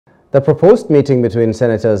The proposed meeting between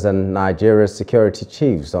senators and Nigeria's security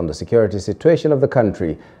chiefs on the security situation of the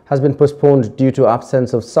country has been postponed due to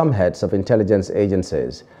absence of some heads of intelligence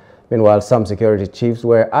agencies. Meanwhile, some security chiefs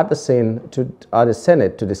were at the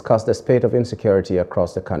Senate to discuss the state of insecurity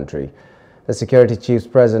across the country. The security chiefs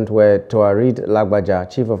present were Tuarid Lagbaja,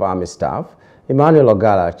 Chief of Army Staff, Emmanuel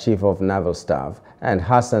Ogala, Chief of Naval Staff, and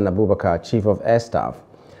Hassan Abubakar, Chief of Air Staff.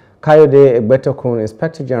 Kayode Egbetokun,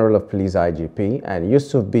 Inspector General of Police IGP, and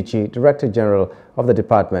Yusuf Bichi, Director General of the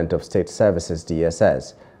Department of State Services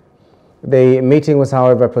DSS. The meeting was,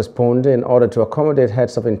 however, postponed in order to accommodate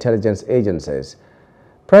heads of intelligence agencies.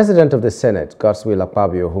 President of the Senate, Godswill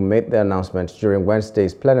Akpabio, who made the announcement during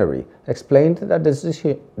Wednesday's plenary, explained that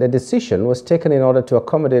the decision was taken in order to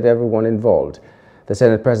accommodate everyone involved. The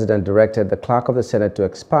Senate President directed the Clerk of the Senate to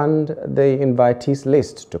expand the invitees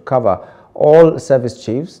list to cover all service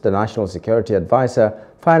chiefs, the National Security Advisor,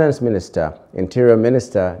 Finance Minister, Interior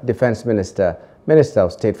Minister, Defense Minister, Minister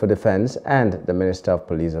of State for Defense, and the Minister of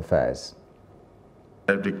Police Affairs.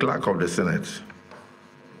 The Clerk of the Senate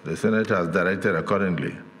has directed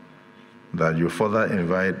accordingly that you further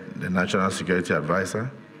invite the National Security Advisor,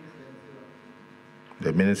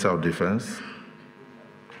 the Minister of Defense,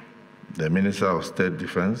 the Minister of State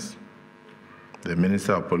Defense, the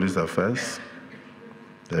Minister of Police Affairs,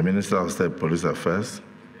 the Minister of State Police Affairs,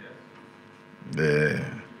 the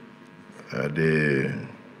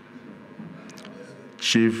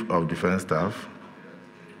Chief of Defense Staff,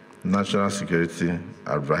 National Security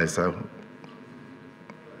Advisor,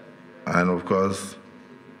 and of course,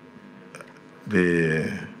 the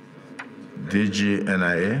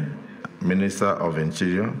DGNIA, Minister of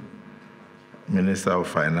Interior, Minister of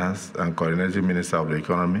Finance, and Coordinating Minister of the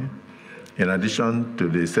Economy, in addition to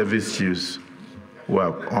the service chiefs who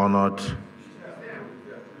have honored,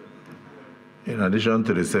 the invitation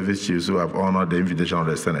of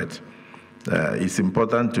the Senate. It's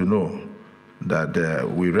important to know that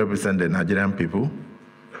we represent the Nigerian people,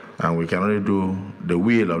 and we can only do the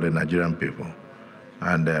will of the Nigerian people.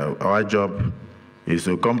 And our job is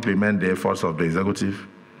to complement the efforts of the executive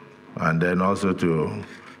and then also to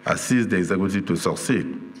assist the executive to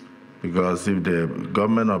succeed. Because if the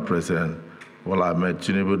government of President Bola Ahmed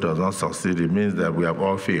Tinubu does not succeed, it means that we have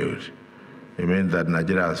all failed. It means that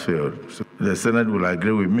Nigeria has failed. So the Senate will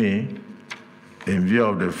agree with me in view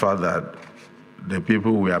of the fact that the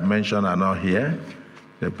people we have mentioned are not here,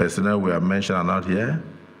 the personnel we have mentioned are not here,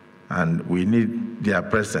 and we need their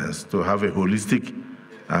presence to have a holistic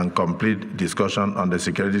and complete discussion on the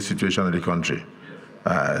security situation in the country.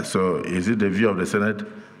 So is it the view of the Senate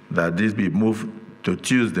that this be moved to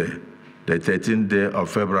Tuesday, the 13th day of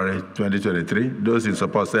February 2023? Those in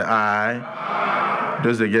support say aye. Aye.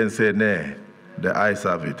 Those against say nay. The ayes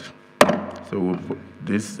have it. So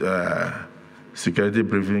this security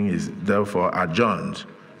briefing is therefore adjourned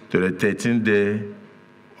to the 13th day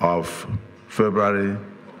of February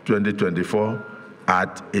 2024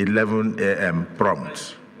 at 11 a.m.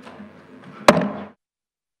 prompt.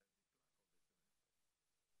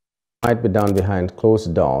 Might be done behind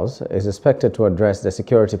closed doors is expected to address the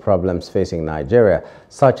security problems facing Nigeria,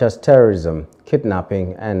 such as terrorism,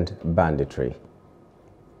 kidnapping, and banditry.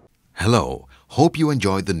 Hello, hope you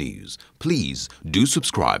enjoyed the news. Please do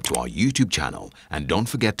subscribe to our YouTube channel and don't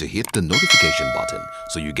forget to hit the notification button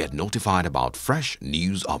so you get notified about fresh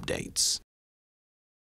news updates.